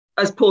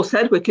as Paul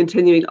said, we're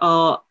continuing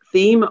our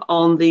theme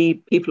on the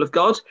people of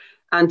God.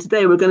 And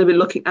today we're going to be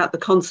looking at the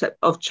concept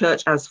of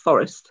church as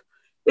forest.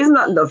 Isn't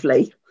that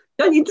lovely?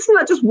 Doesn't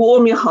that just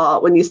warm your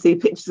heart when you see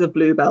pictures of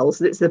bluebells?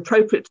 And it's the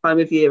appropriate time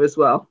of year as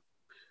well.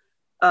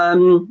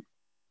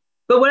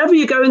 But wherever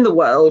you go in the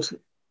world,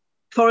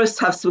 forests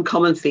have some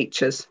common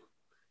features.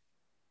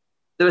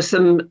 There are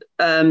some,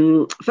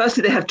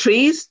 firstly, they have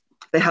trees,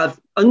 they have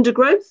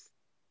undergrowth,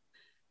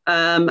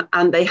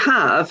 and they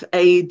have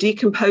a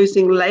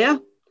decomposing layer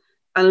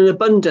and an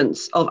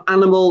abundance of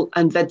animal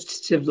and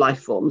vegetative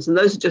life forms. And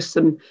those are just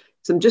some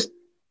just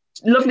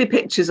lovely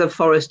pictures of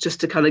forest just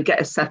to kind of get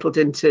us settled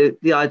into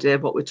the idea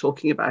of what we're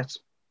talking about.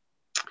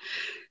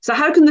 So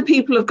how can the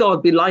people of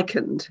God be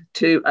likened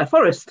to a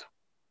forest?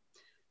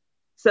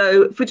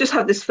 So if we just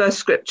have this first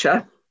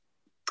scripture,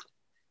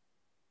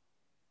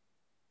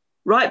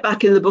 right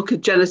back in the book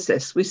of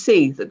Genesis, we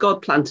see that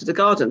God planted a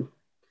garden.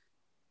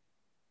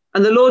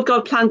 And the Lord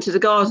God planted a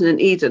garden in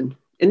Eden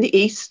in the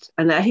east,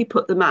 and there he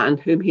put the man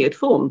whom he had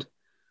formed.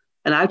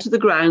 And out of the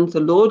ground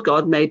the Lord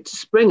God made to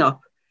spring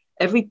up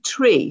every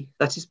tree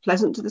that is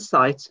pleasant to the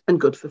sight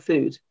and good for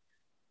food.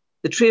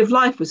 The tree of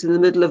life was in the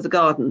middle of the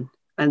garden,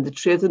 and the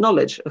tree of the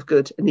knowledge of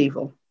good and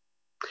evil.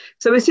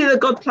 So we see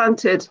that God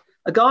planted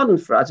a garden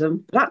for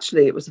Adam, but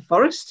actually it was a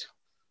forest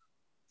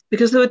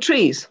because there were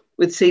trees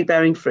with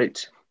seed-bearing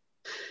fruit.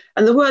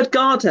 And the word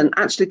garden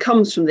actually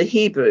comes from the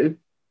Hebrew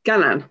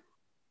ganan,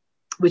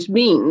 which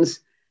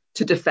means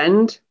to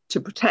defend, to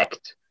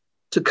protect,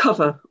 to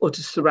cover, or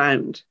to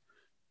surround.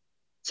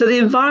 So the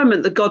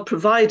environment that God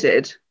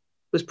provided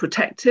was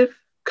protective,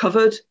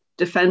 covered,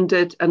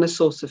 defended, and a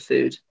source of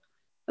food.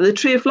 And the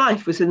tree of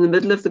life was in the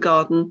middle of the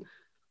garden,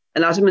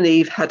 and Adam and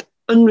Eve had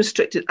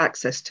unrestricted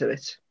access to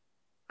it,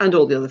 and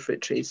all the other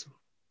fruit trees.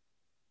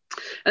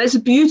 And it's a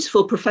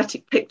beautiful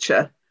prophetic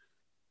picture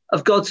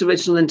of God's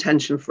original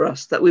intention for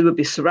us, that we would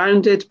be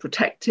surrounded,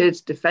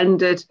 protected,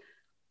 defended,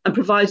 and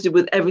provided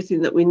with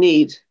everything that we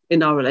need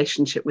in our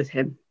relationship with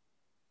him.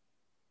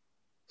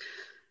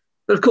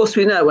 But of course,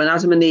 we know when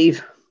Adam and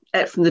Eve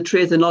ate from the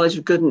tree of the knowledge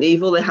of good and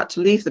evil, they had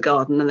to leave the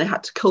garden and they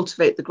had to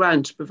cultivate the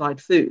ground to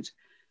provide food.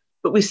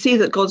 But we see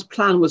that God's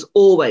plan was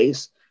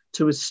always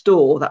to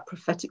restore that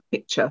prophetic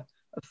picture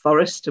of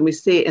forest, and we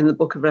see it in the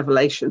book of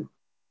Revelation.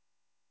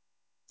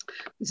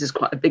 This is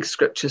quite a big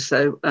scripture.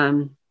 So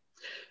then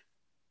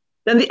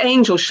the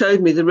angel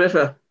showed me the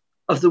river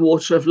of the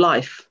water of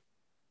life,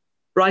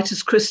 bright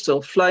as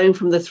crystal, flowing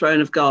from the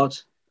throne of God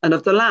and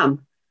of the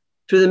Lamb,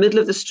 through the middle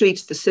of the street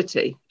of the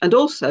city, and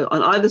also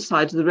on either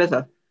side of the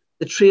river,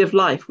 the tree of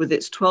life with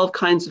its 12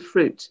 kinds of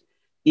fruit,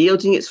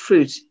 yielding its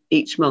fruit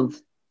each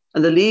month.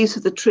 And the leaves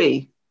of the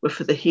tree were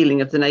for the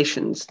healing of the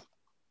nations.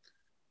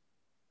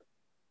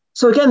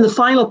 So again, the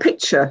final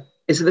picture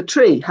is of a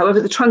tree. However,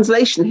 the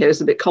translation here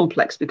is a bit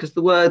complex because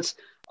the words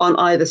on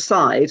either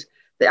side,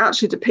 they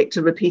actually depict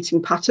a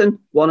repeating pattern,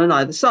 one on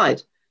either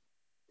side.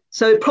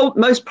 So it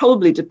most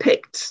probably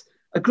depicts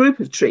a group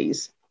of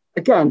trees,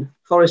 again,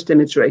 forest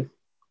imagery.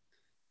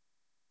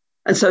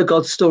 And so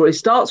God's story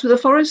starts with a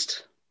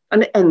forest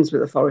and it ends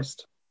with a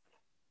forest.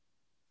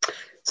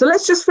 So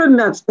let's just for a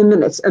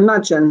minute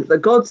imagine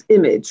that God's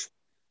image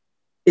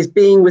is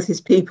being with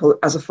his people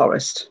as a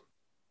forest.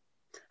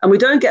 And we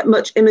don't get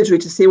much imagery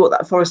to see what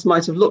that forest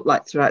might have looked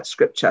like throughout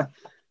scripture,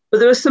 but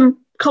there are some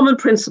common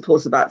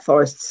principles about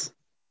forests.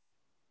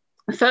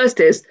 The first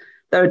is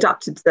they're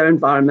adapted to their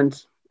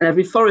environment, and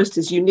every forest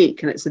is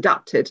unique and it's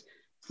adapted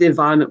to the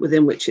environment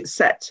within which it's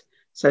set.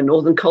 So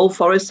northern coal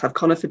forests have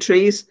conifer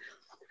trees,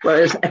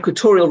 whereas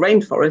equatorial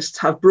rainforests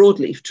have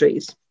broadleaf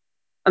trees.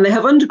 And they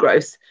have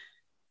undergrowth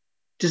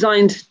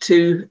designed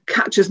to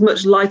catch as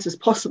much light as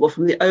possible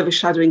from the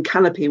overshadowing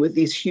canopy with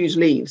these huge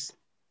leaves.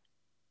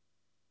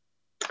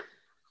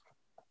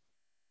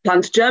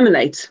 Plants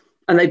germinate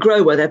and they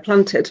grow where they're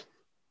planted.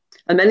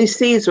 And many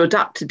seeds are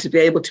adapted to be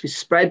able to be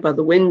spread by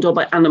the wind or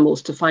by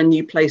animals to find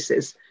new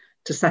places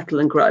to settle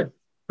and grow,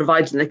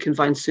 providing they can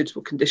find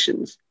suitable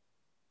conditions.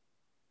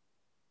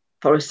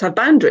 Forests have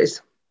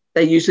boundaries.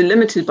 They're usually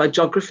limited by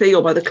geography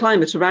or by the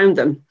climate around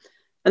them,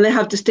 and they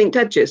have distinct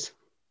edges.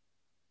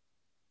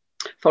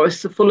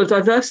 Forests are full of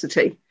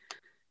diversity.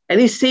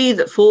 Any seed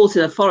that falls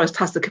in a forest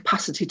has the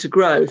capacity to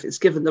grow if it's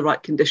given the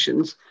right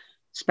conditions,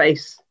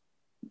 space,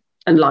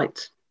 and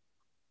light.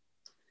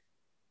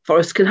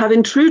 Forests can have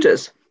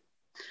intruders,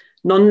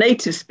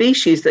 non-native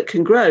species that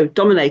can grow,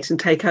 dominate, and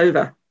take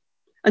over.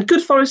 And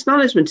good forest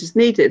management is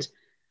needed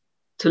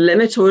to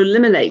limit or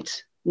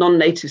eliminate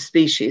non-native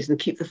species and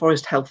keep the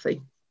forest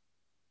healthy.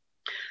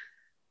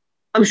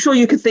 I'm sure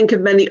you could think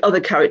of many other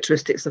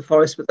characteristics of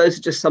forests, but those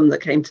are just some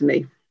that came to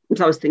me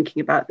as I was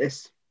thinking about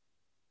this.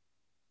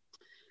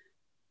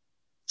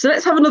 So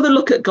let's have another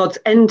look at God's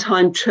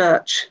end-time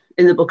church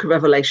in the book of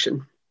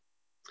Revelation.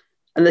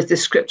 And there's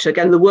this scripture.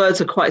 Again, the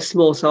words are quite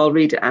small, so I'll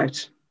read it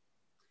out.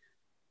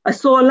 I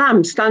saw a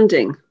lamb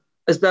standing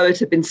as though it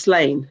had been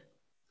slain,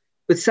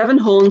 with 7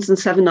 horns and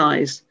 7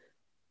 eyes,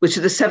 which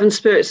are the 7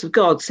 spirits of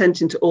God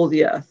sent into all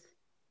the earth.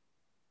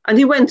 And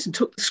he went and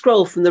took the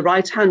scroll from the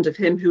right hand of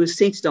him who was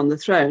seated on the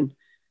throne.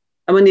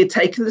 And when he had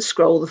taken the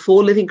scroll, the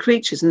 4 living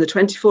creatures and the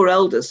 24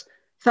 elders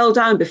fell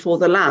down before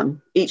the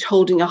Lamb, each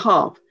holding a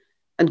harp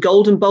and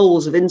golden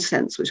bowls of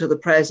incense, which are the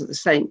prayers of the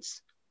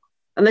saints.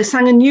 And they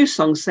sang a new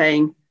song,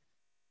 saying,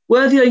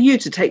 "Worthy are you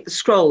to take the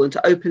scroll and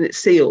to open its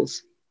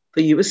seals,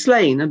 for you were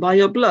slain, and by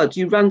your blood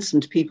you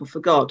ransomed people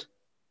for God,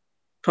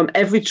 from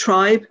every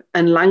tribe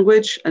and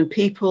language and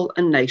people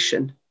and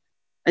nation.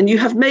 And you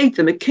have made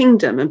them a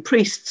kingdom and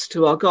priests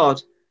to our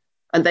God,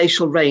 and they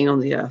shall reign on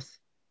the earth."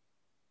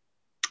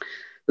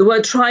 The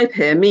word tribe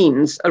here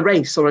means a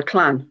race or a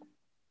clan.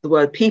 The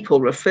word people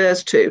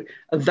refers to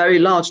a very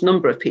large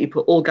number of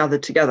people all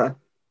gathered together.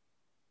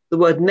 The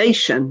word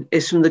nation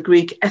is from the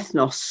Greek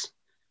ethnos,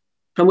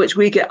 from which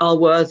we get our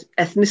word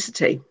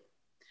ethnicity.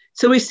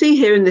 So we see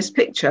here in this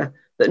picture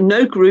that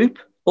no group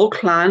or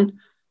clan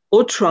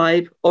or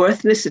tribe or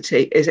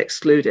ethnicity is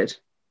excluded.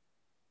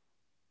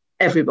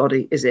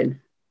 Everybody is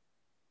in.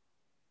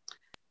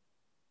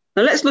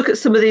 Now let's look at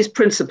some of these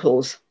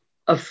principles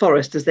of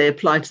Forest as they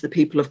apply to the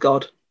people of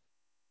God.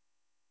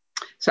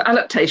 So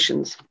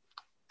adaptations.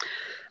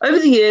 Over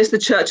the years, the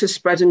church has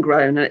spread and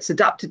grown, and it's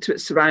adapted to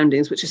its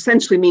surroundings, which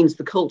essentially means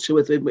the culture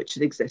within which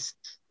it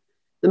exists.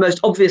 The most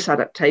obvious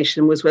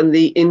adaptation was when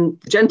the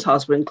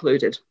Gentiles were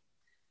included.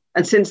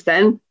 And since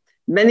then,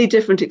 many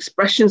different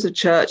expressions of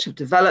church have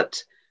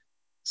developed.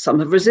 Some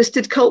have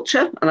resisted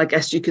culture, and I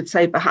guess you could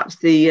say perhaps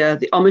the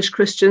Amish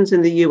Christians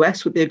in the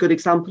US would be a good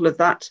example of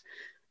that.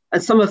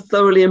 And some have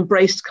thoroughly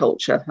embraced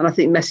culture. And I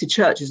think Messy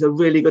Church is a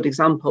really good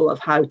example of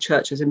how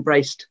church has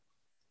embraced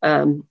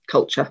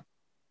culture.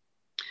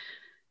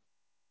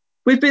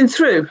 We've been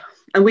through,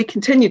 and we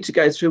continue to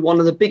go through, one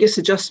of the biggest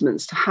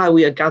adjustments to how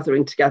we are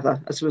gathering together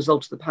as a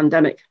result of the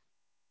pandemic.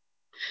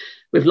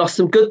 We've lost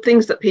some good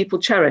things that people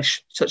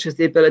cherish, such as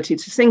the ability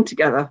to sing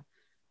together,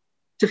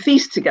 to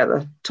feast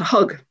together, to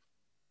hug.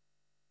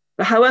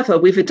 But however,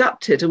 we've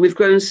adapted and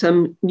we've grown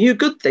some new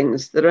good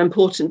things that are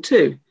important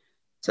too,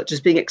 such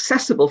as being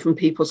accessible from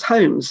people's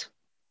homes,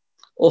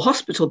 or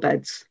hospital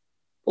beds,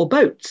 or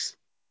boats,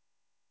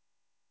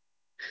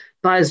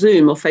 via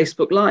Zoom or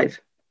Facebook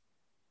Live.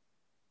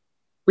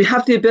 We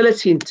have the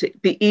ability to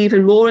be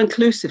even more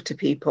inclusive to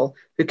people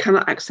who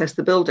cannot access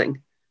the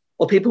building,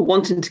 or people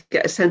wanting to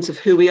get a sense of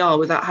who we are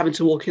without having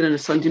to walk in on a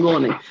Sunday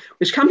morning,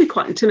 which can be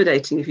quite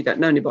intimidating if you don't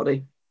know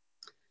anybody.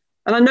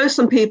 And I know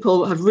some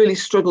people have really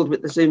struggled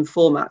with the Zoom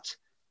format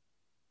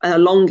and are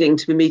longing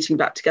to be meeting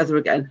back together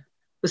again.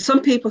 But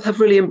some people have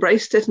really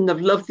embraced it and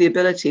have loved the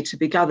ability to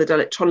be gathered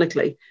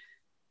electronically.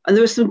 And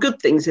there are some good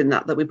things in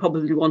that we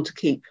probably want to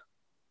keep.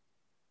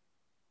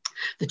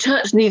 The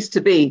church needs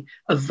to be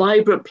a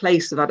vibrant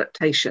place of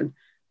adaptation,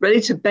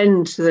 ready to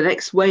bend to the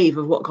next wave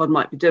of what God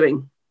might be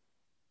doing,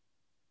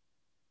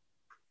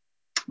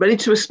 ready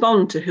to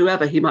respond to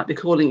whoever he might be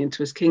calling into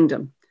his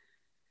kingdom.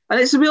 And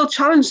it's a real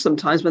challenge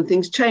sometimes when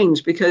things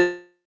change because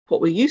of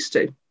what we're used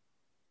to.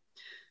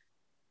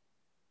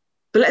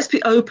 But let's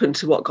be open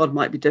to what God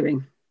might be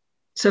doing.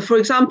 So, for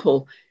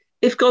example,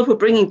 if God were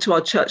bringing to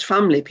our church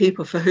family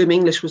people for whom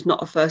English was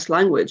not a first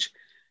language,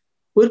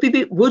 would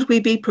we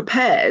be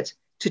prepared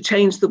to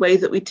change the way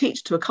that we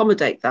teach to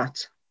accommodate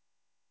that?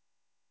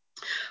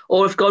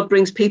 Or if God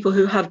brings people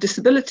who have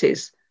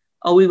disabilities,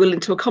 are we willing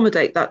to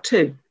accommodate that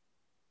too?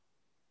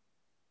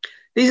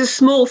 These are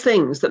small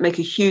things that make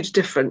a huge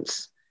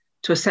difference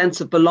to a sense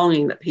of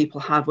belonging that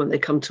people have when they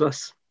come to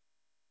us.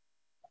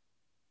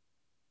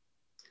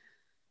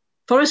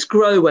 Forests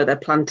grow where they're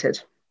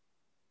planted.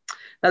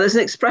 Now, there's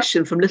an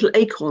expression from little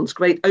acorns,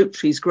 great oak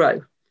trees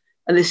grow.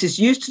 And this is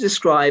used to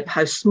describe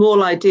how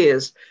small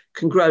ideas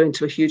can grow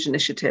into a huge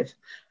initiative.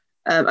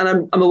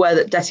 And I'm aware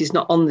that Detty's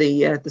not on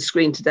the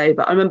screen today,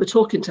 but I remember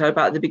talking to her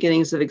about the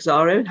beginnings of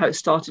Exario and how it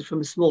started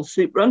from a small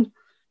soup run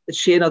that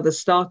she and others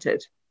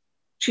started.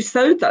 She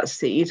sowed that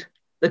seed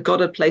that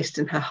God had placed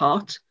in her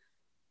heart,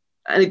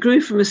 and it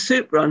grew from a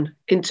soup run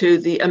into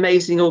the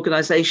amazing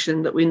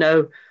organisation that we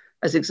know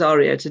as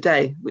Exario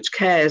today, which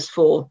cares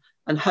for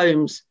and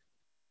homes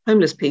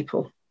homeless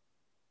people.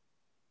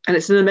 And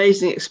it's an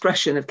amazing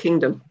expression of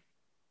kingdom,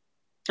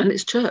 and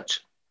it's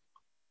church.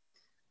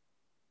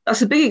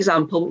 That's a big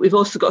example, but we've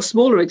also got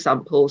smaller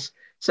examples.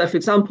 So, for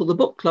example, the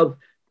book club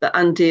that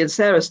Andy and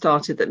Sarah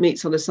started that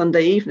meets on a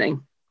Sunday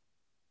evening.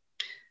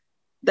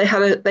 They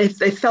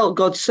felt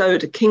God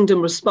sowed a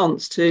kingdom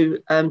response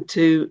to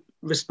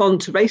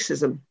respond to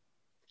racism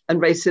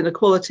and race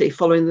inequality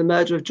following the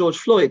murder of George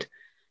Floyd.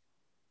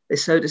 They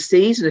sowed a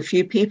seed and a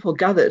few people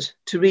gathered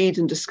to read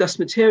and discuss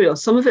material,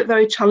 some of it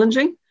very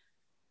challenging,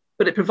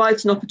 but it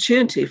provides an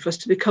opportunity for us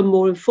to become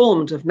more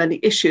informed of many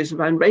issues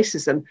around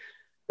racism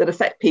that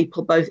affect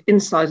people both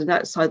inside and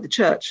outside the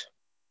church.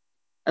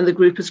 And the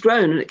group has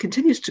grown and it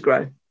continues to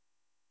grow.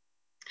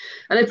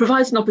 And it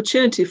provides an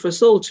opportunity for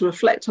us all to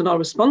reflect on our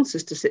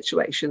responses to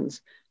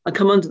situations and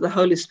come under the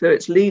Holy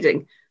Spirit's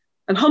leading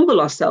and humble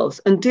ourselves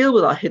and deal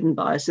with our hidden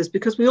biases,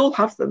 because we all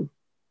have them,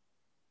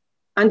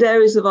 and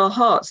areas of our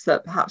hearts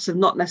that perhaps have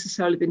not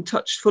necessarily been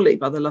touched fully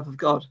by the love of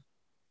God.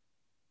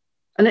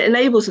 And it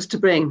enables us to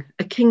bring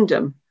a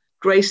kingdom,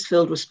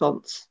 grace-filled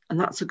response, and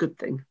that's a good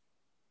thing.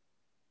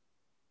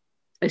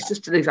 It's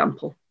just an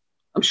example.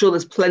 I'm sure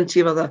there's plenty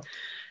of other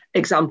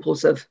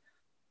examples of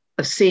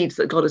seeds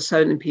that God has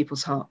sown in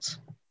people's hearts.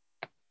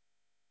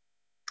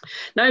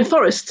 Now, in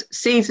forests,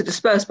 seeds are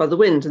dispersed by the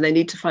wind and they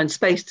need to find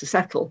space to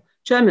settle,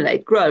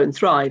 germinate, grow, and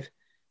thrive.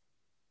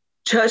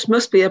 Church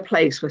must be a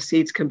place where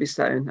seeds can be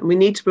sown, and we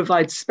need to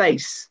provide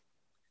space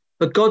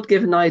for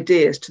God-given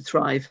ideas to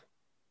thrive.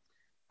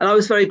 And I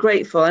was very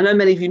grateful. I know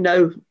many of you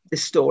know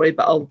this story,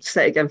 but I'll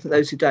say it again for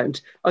those who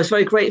don't. I was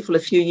very grateful a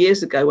few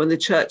years ago when the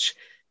church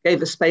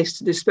gave us space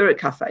to do Spirit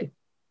Cafe.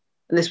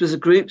 And this was a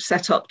group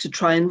set up to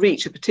try and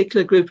reach a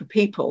particular group of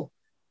people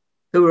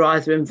who were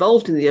either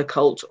involved in the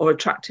occult or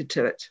attracted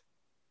to it.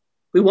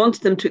 We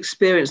wanted them to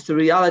experience the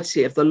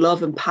reality of the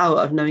love and power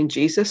of knowing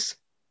Jesus.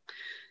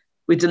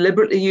 We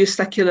deliberately used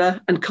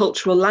secular and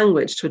cultural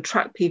language to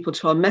attract people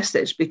to our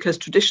message because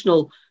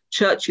traditional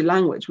churchy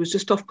language was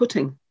just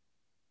off-putting.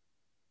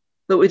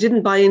 But we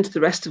didn't buy into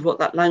the rest of what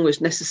that language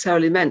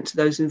necessarily meant to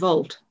those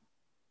involved.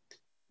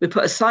 We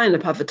put a sign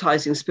up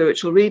advertising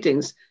spiritual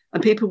readings,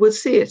 and people would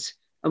see it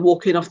and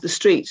walk in off the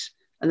street,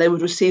 and they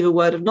would receive a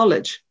word of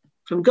knowledge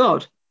from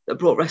God that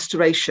brought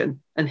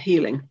restoration and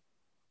healing.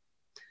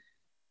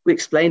 We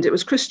explained it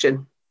was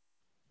Christian,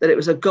 that it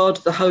was a God,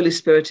 the Holy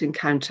Spirit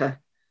encounter,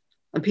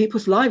 and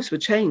people's lives were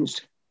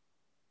changed.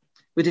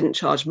 We didn't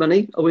charge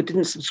money, or we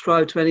didn't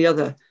subscribe to any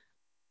other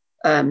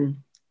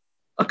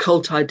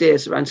occult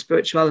ideas around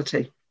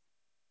spirituality.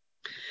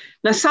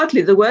 Now,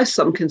 sadly, there were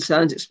some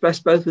concerns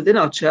expressed both within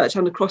our church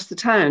and across the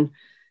town,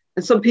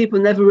 and some people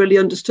never really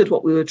understood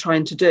what we were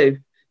trying to do,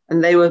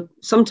 and they were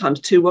sometimes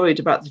too worried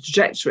about the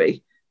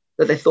trajectory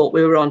that they thought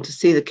we were on to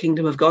see the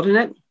kingdom of God in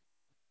it.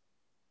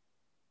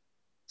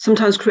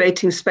 Sometimes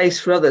creating space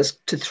for others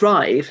to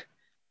thrive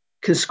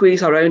can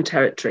squeeze our own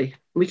territory.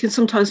 We can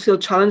sometimes feel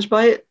challenged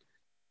by it.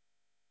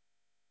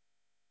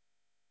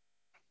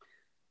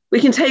 We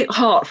can take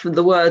heart from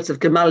the words of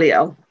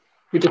Gamaliel,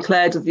 who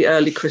declared of the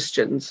early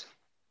Christians,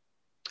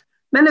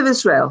 "Men of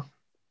Israel,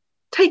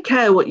 take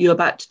care what you're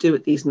about to do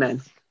with these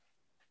men.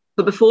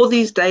 For before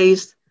these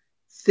days,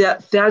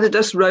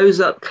 Theodotus rose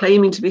up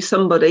claiming to be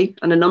somebody,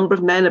 and a number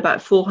of men,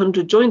 about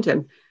 400, joined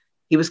him.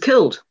 He was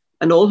killed,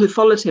 and all who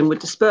followed him were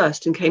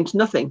dispersed and came to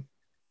nothing.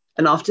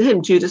 And after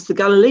him, Judas the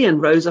Galilean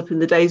rose up in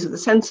the days of the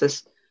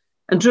census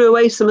and drew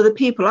away some of the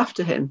people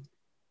after him.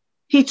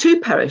 He too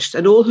perished,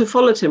 and all who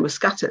followed him were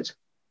scattered.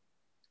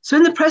 So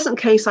in the present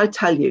case, I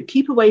tell you,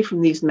 keep away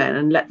from these men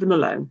and let them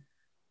alone.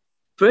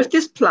 For if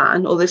this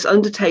plan or this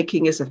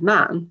undertaking is of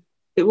man,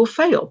 it will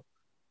fail.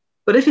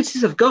 But if it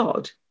is of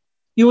God,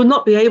 you will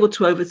not be able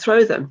to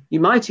overthrow them. You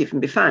might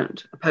even be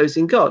found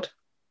opposing God."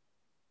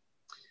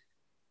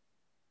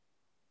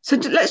 So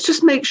let's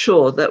just make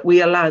sure that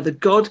we allow the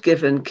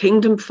God-given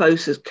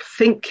kingdom-focused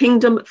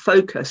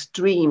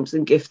dreams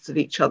and gifts of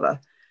each other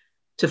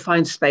to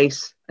find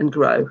space and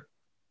grow.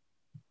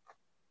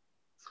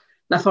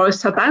 Now,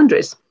 forests have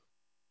boundaries.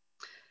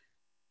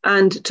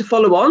 And to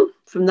follow on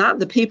from that,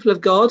 the people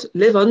of God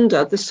live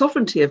under the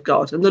sovereignty of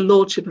God and the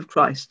lordship of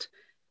Christ.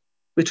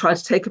 We try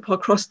to take up our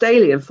cross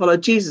daily and follow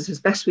Jesus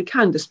as best we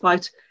can,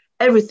 despite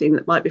everything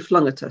that might be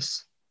flung at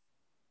us.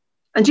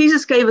 And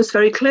Jesus gave us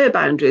very clear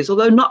boundaries,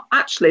 although not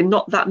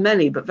that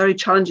many, but very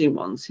challenging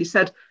ones. He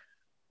said,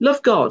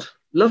 "Love God,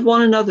 love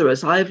one another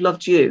as I have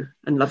loved you,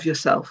 and love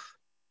yourself.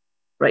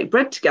 Break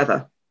bread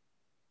together.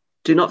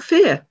 Do not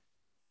fear.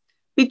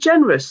 Be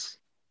generous.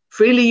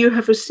 Freely you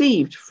have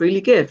received,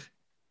 freely give.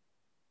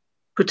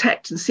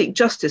 Protect and seek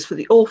justice for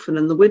the orphan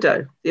and the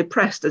widow, the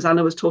oppressed, as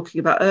Anna was talking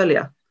about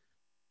earlier.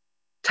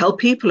 Tell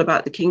people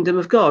about the kingdom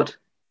of God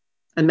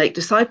and make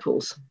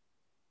disciples."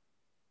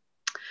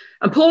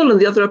 And Paul and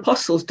the other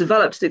apostles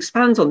developed and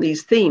expands on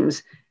these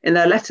themes in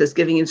their letters,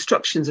 giving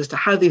instructions as to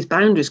how these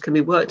boundaries can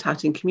be worked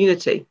out in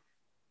community.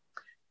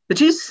 But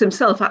Jesus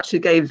himself actually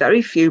gave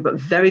very few but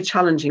very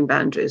challenging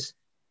boundaries.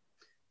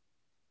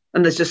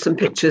 And there's just some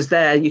pictures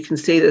there. You can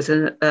see there's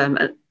an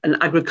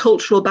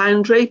agricultural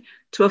boundary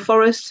to a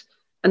forest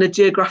and a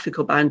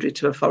geographical boundary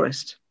to a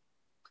forest.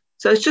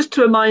 So it's just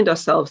to remind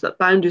ourselves that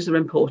boundaries are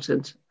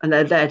important and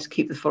they're there to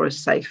keep the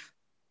forest safe.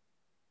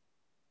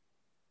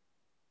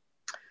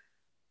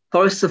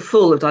 Forests are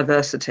full of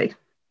diversity.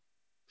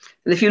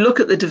 And if you look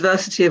at the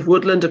diversity of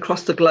woodland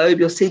across the globe,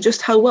 you'll see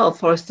just how well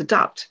forests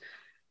adapt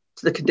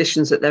to the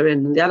conditions that they're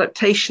in. And the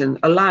adaptation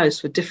allows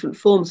for different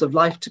forms of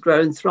life to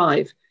grow and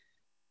thrive.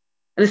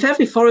 And if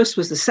every forest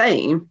was the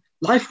same,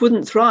 life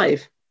wouldn't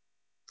thrive.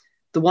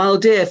 The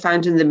wild deer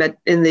found in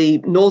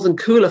the northern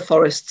cooler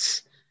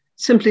forests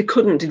simply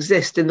couldn't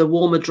exist in the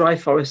warmer, dry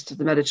forests of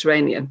the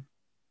Mediterranean.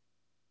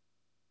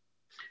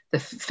 The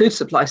food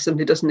supply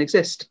simply doesn't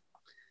exist.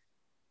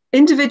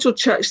 Individual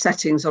church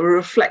settings are a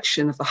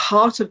reflection of the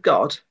heart of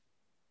God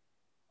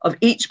of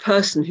each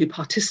person who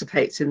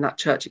participates in that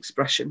church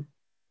expression.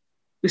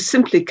 We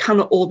simply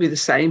cannot all be the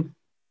same.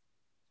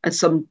 And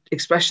some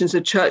expressions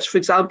of church, for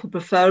example,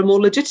 prefer a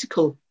more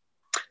liturgical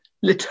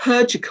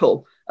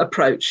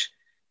approach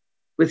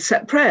with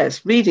set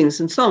prayers,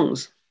 readings and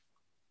songs.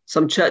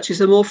 Some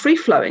churches are more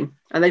free-flowing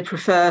and they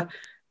prefer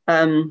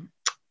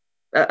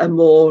a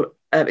more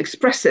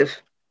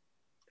expressive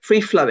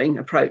free-flowing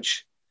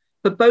approach,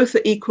 but both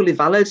are equally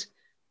valid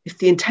if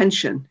the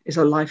intention is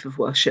a life of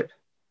worship.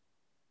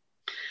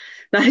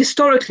 Now,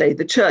 historically,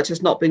 the church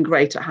has not been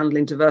great at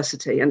handling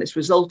diversity, and it's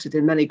resulted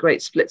in many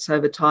great splits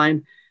over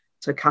time.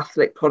 So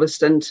Catholic,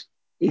 Protestant,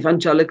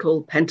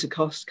 evangelical,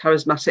 Pentecost,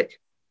 charismatic,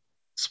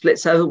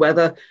 splits over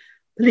whether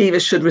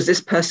believers should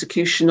resist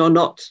persecution or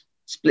not,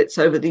 splits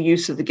over the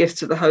use of the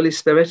gifts of the Holy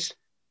Spirit.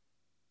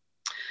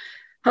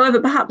 However,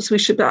 perhaps we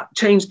should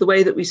change the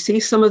way that we see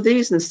some of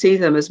these and see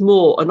them as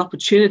more an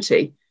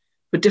opportunity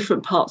for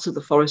different parts of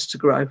the forest to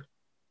grow,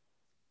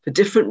 for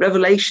different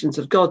revelations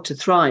of God to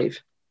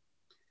thrive.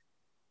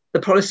 The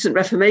Protestant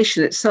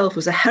Reformation itself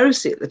was a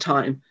heresy at the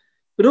time,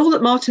 but all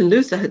that Martin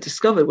Luther had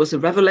discovered was a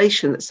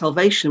revelation that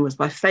salvation was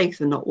by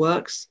faith and not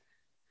works.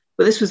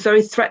 But this was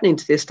very threatening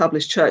to the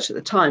established church at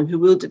the time, who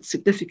wielded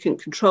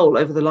significant control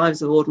over the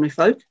lives of ordinary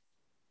folk.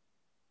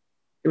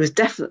 It was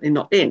definitely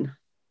not in,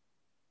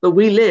 but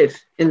we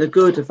live in the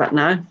good of that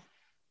now.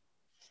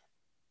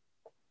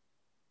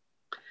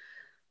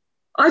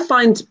 I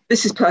find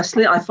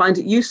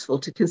it useful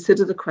to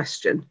consider the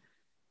question,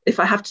 if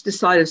I have to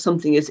decide if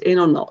something is in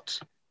or not,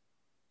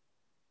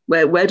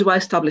 where do I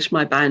establish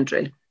my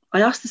boundary?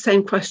 I ask the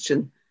same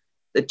question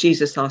that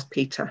Jesus asked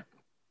Peter.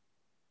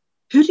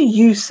 Who do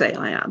you say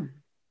I am?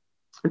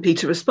 And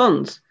Peter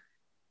responds,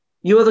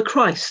 you are the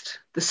Christ,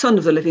 the Son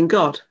of the living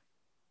God.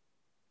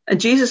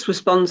 And Jesus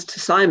responds to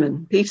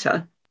Simon,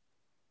 Peter,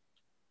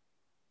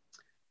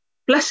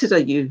 blessed are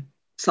you,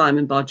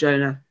 Simon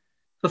Bar-Jonah,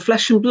 for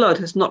flesh and blood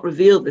has not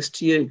revealed this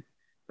to you,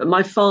 but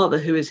my Father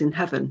who is in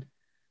heaven.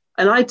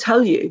 And I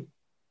tell you,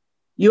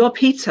 you are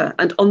Peter,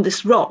 and on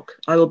this rock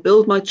I will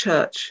build my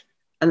church,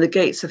 and the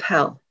gates of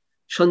hell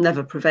shall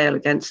never prevail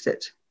against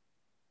it.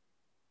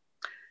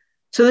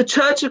 So the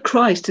Church of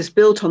Christ is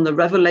built on the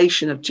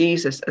revelation of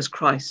Jesus as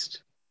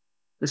Christ,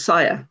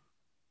 Messiah,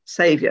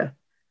 Saviour.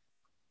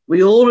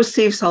 We all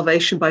receive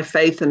salvation by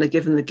faith and are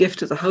given the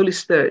gift of the Holy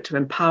Spirit to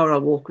empower our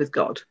walk with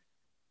God.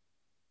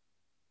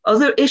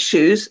 Other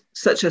issues,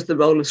 such as the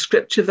role of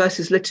Scripture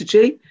versus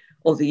liturgy,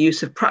 or the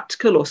use of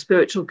practical or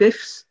spiritual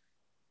gifts,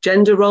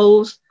 gender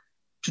roles,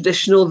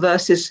 traditional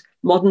versus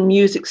modern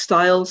music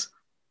styles,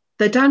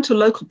 they're down to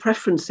local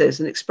preferences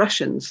and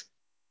expressions.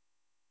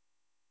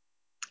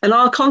 And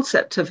our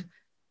concept of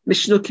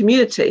missional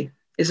community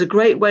is a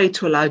great way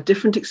to allow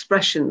different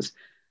expressions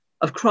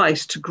of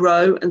Christ to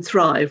grow and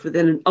thrive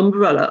within an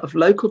umbrella of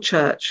local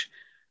church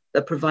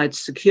that provides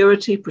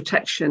security,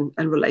 protection,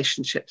 and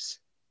relationships.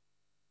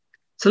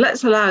 So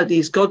let's allow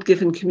these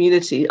God-given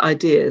community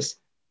ideas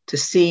to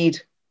seed,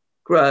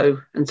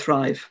 grow, and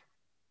thrive.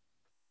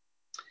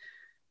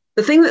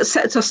 The thing that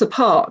sets us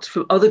apart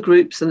from other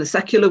groups in the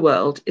secular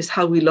world is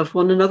how we love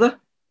one another.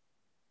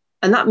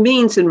 And that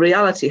means in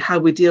reality how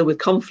we deal with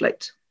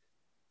conflict,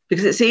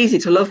 because it's easy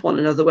to love one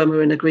another when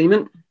we're in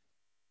agreement.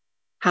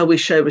 How we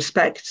show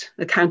respect,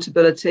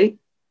 accountability,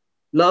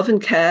 love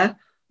and care,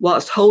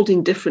 whilst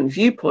holding different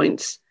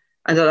viewpoints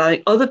and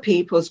allowing other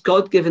people's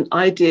God-given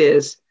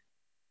ideas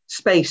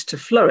space to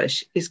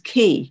flourish is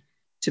key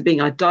to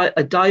being a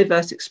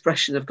diverse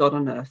expression of God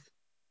on earth.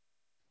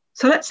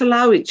 So let's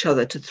allow each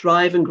other to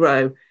thrive and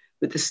grow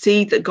with the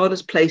seed that God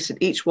has placed in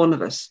each one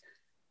of us,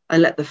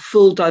 and let the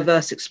full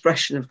diverse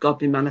expression of God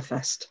be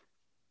manifest.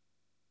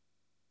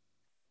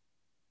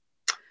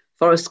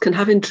 Forests can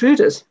have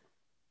intruders.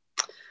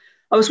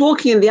 I was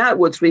walking in the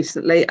Outwoods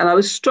recently and I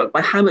was struck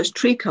by how much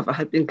tree cover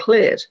had been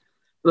cleared.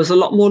 There was a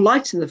lot more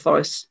light in the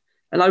forest,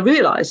 and I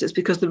realised it's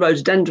because the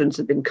rhododendrons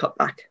had been cut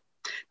back.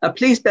 Now,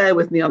 please bear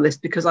with me on this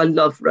because I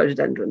love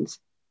rhododendrons.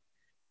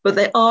 But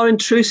they are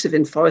intrusive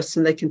in forests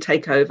and they can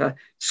take over,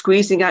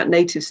 squeezing out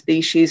native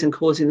species and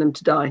causing them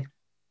to die.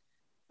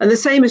 And the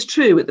same is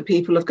true with the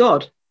people of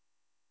God.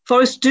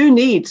 Forests do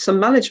need some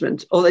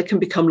management or they can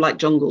become like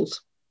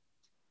jungles.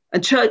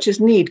 And churches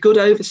need good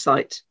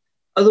oversight.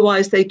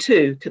 Otherwise, they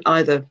too can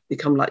either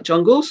become like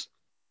jungles,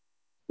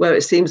 where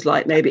it seems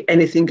like maybe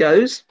anything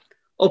goes,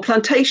 or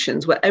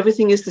plantations where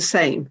everything is the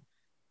same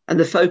and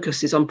the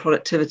focus is on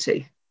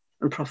productivity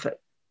and profit.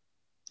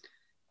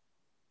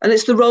 And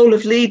it's the role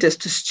of leaders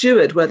to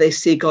steward where they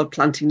see God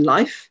planting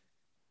life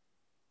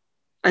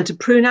and to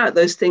prune out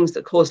those things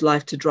that cause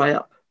life to dry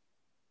up.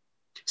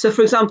 So,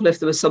 for example, if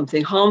there was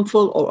something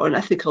harmful or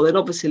unethical, then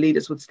obviously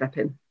leaders would step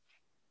in.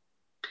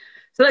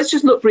 So let's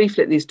just look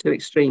briefly at these two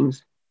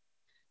extremes.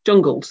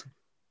 Jungles.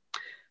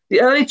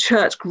 The early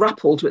church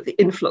grappled with the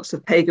influx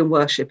of pagan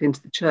worship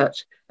into the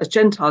church as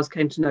Gentiles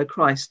came to know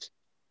Christ.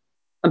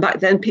 And back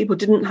then, people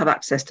didn't have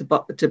access to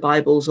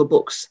Bibles or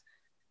books.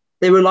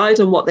 They relied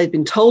on what they'd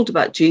been told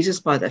about Jesus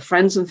by their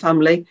friends and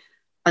family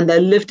and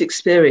their lived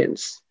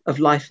experience of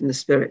life in the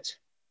Spirit.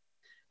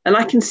 And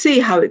I can see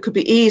how it could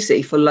be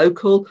easy for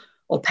local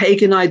or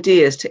pagan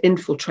ideas to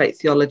infiltrate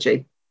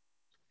theology.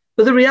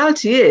 But the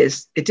reality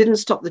is, it didn't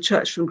stop the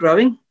church from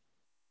growing.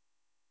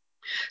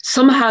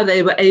 Somehow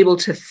they were able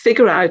to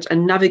figure out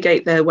and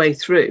navigate their way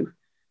through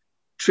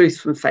truth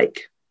from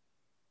fake.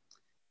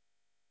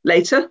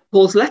 Later,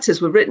 Paul's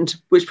letters were written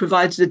which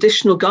provided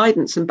additional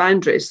guidance and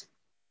boundaries.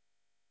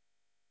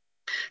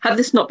 Had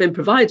this not been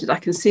provided, I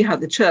can see how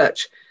the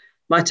church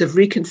might have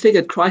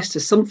reconfigured Christ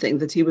as something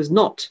that he was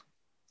not.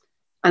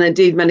 And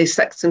indeed, many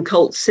sects and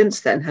cults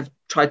since then have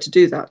tried to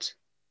do that.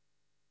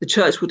 The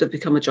church would have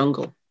become a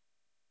jungle.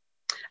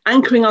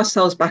 Anchoring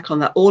ourselves back on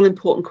that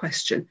all-important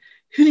question,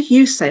 who do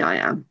you say I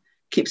am,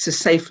 keeps us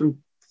safe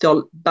from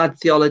bad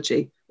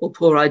theology or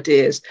poor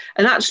ideas.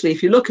 And actually,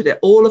 if you look at it,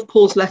 all of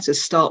Paul's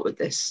letters start with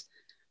this,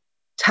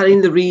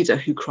 telling the reader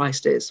who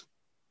Christ is.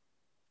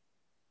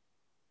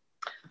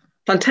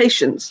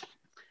 Plantations.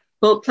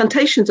 Well,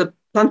 plantations are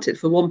planted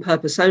for one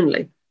purpose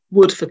only,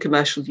 wood for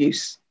commercial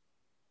use.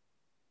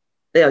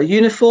 They are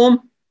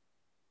uniform,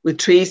 with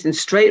trees in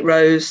straight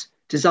rows,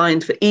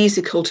 designed for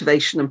easy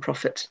cultivation and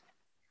profit.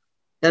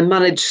 They're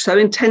managed so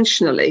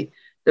intentionally,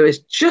 there is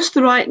just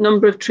the right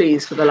number of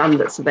trees for the land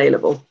that's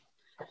available.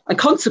 And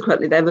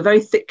consequently, they have a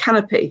very thick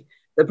canopy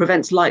that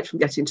prevents light from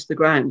getting to the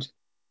ground.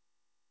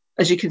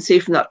 As you can see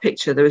from that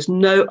picture, there is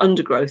no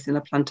undergrowth in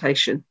a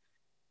plantation,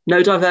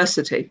 no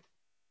diversity.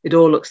 It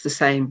all looks the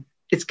same.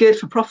 It's geared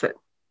for profit.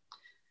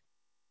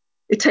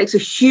 It takes a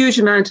huge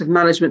amount of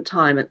management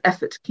time and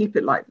effort to keep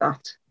it like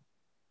that.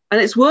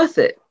 And it's worth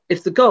it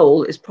if the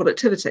goal is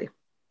productivity.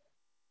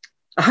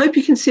 I hope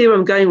you can see where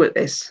I'm going with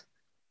this.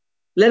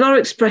 Let our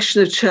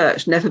expression of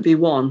church never be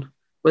one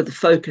where the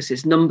focus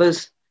is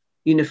numbers,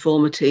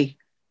 uniformity,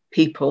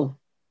 people,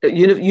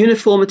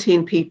 uniformity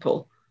in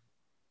people,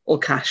 or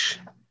cash.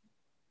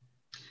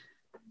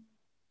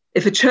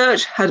 If a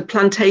church had a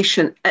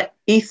plantation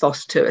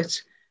ethos to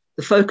it,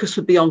 the focus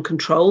would be on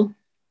control,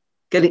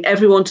 getting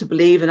everyone to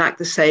believe and act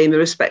the same,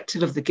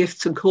 irrespective of the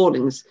gifts and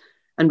callings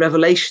and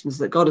revelations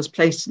that God has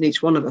placed in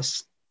each one of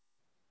us.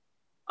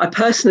 I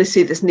personally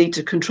see this need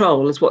to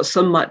control as what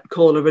some might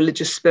call a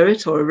religious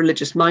spirit or a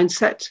religious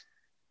mindset,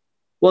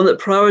 one that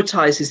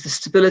prioritizes the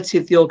stability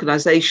of the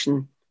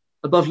organization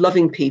above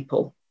loving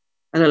people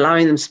and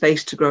allowing them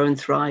space to grow and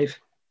thrive.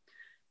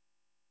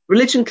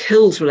 Religion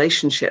kills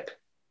relationship,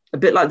 a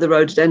bit like the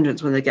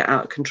rhododendrons when they get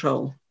out of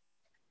control.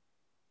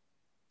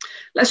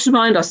 Let's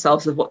remind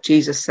ourselves of what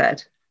Jesus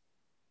said.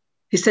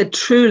 He said,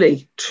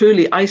 truly,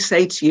 truly, I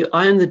say to you,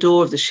 I am the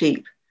door of the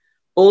sheep.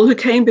 All who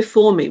came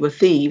before me were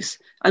thieves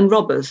and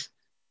robbers,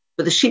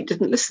 but the sheep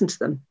didn't listen to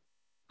them.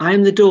 I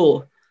am the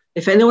door.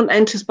 If anyone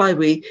enters by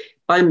me,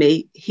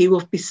 he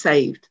will be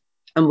saved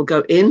and will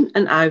go in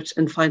and out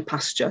and find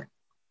pasture.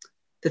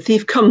 The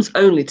thief comes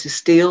only to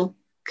steal,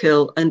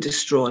 kill, and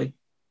destroy.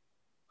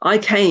 I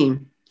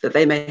came that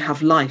they may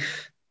have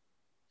life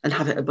and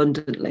have it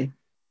abundantly.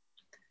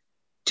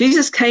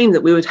 Jesus came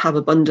that we would have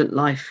abundant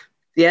life.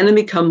 The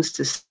enemy comes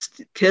to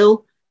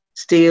kill,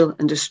 steal,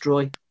 and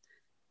destroy.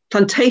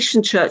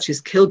 Plantation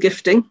churches kill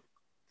gifting,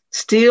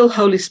 steal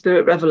Holy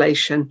Spirit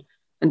revelation,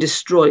 and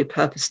destroy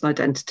purpose and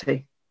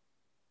identity.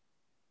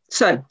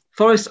 So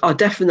forest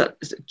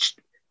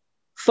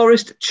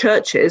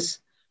churches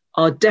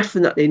are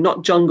definitely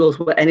not jungles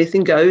where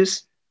anything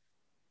goes.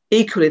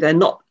 Equally, they're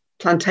not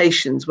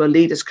plantations where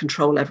leaders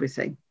control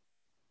everything.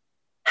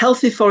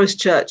 Healthy forest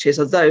churches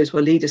are those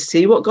where leaders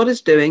see what God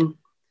is doing,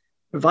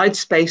 provide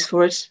space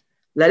for it,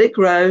 let it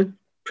grow,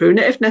 prune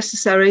it if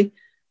necessary,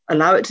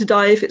 allow it to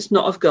die if it's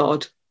not of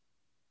God,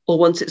 or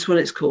once it's run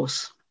its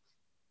course.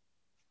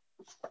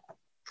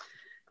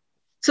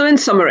 So in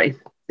summary,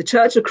 the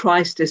Church of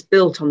Christ is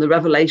built on the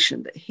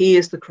revelation that he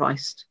is the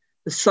Christ,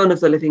 the Son of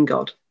the living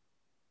God.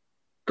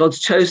 God's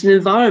chosen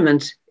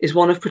environment is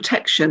one of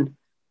protection,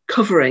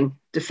 covering,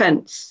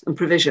 defense, and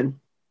provision.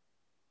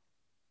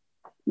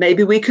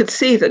 Maybe we could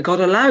see that God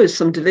allows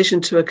some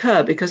division to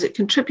occur because it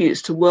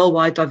contributes to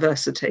worldwide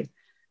diversity.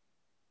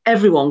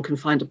 Everyone can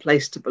find a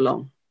place to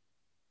belong.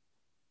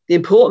 The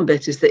important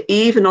bit is that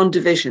even on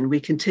division, we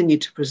continue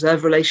to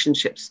preserve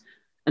relationships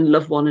and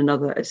love one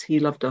another as he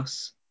loved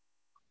us.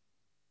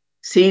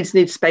 Seeds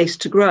need space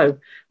to grow.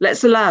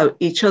 Let's allow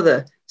each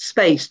other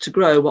space to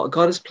grow what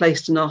God has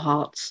placed in our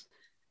hearts,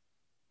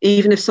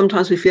 even if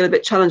sometimes we feel a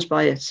bit challenged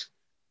by it.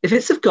 If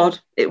it's of God,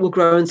 it will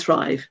grow and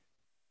thrive,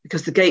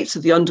 because the gates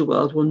of the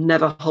underworld will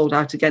never hold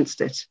out against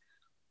it.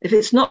 If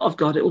it's not of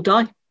God, it will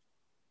die.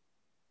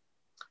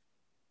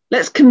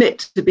 Let's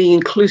commit to being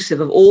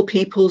inclusive of all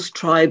peoples,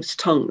 tribes,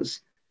 tongues,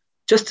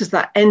 just as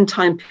that end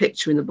time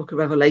picture in the book of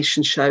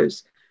Revelation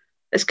shows.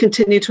 Let's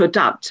continue to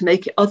adapt to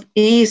make it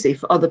easy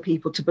for other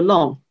people to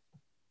belong.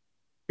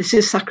 This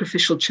is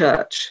sacrificial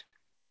church.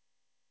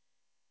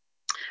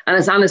 And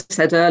as Anna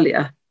said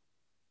earlier,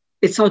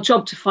 it's our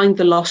job to find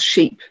the lost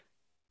sheep.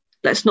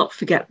 Let's not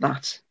forget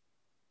that.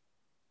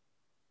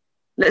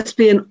 Let's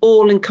be an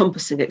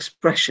all-encompassing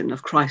expression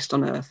of Christ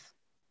on earth.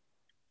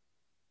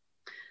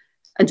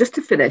 And just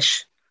to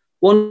finish,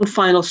 one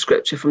final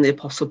scripture from the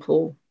Apostle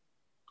Paul.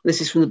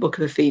 This is from the book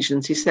of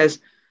Ephesians. He says,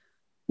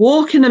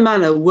 walk in a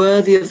manner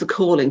worthy of the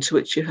calling to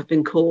which you have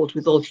been called,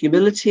 with all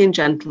humility and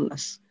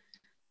gentleness,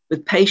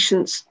 with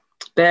patience,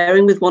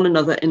 bearing with one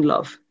another in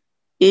love,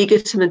 eager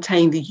to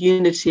maintain the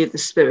unity of the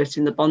Spirit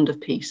in the bond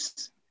of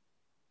peace.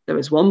 There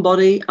is one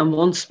body and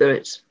one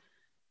Spirit,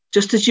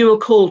 just as you are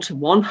called to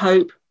one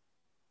hope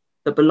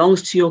that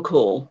belongs to your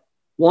call,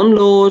 one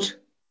Lord,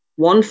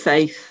 one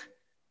faith,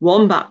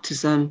 one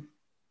baptism,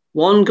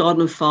 one God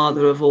and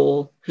Father of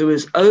all, who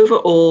is over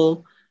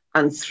all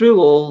and through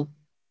all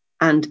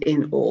and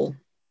in all.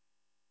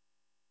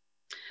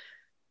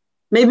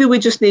 Maybe we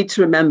just need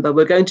to remember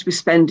we're going to be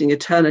spending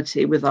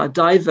eternity with our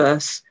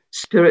diverse,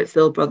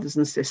 spirit-filled brothers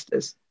and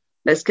sisters.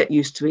 Let's get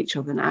used to each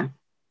other now.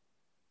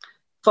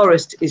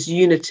 Forest is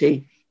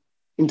unity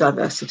in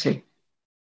diversity.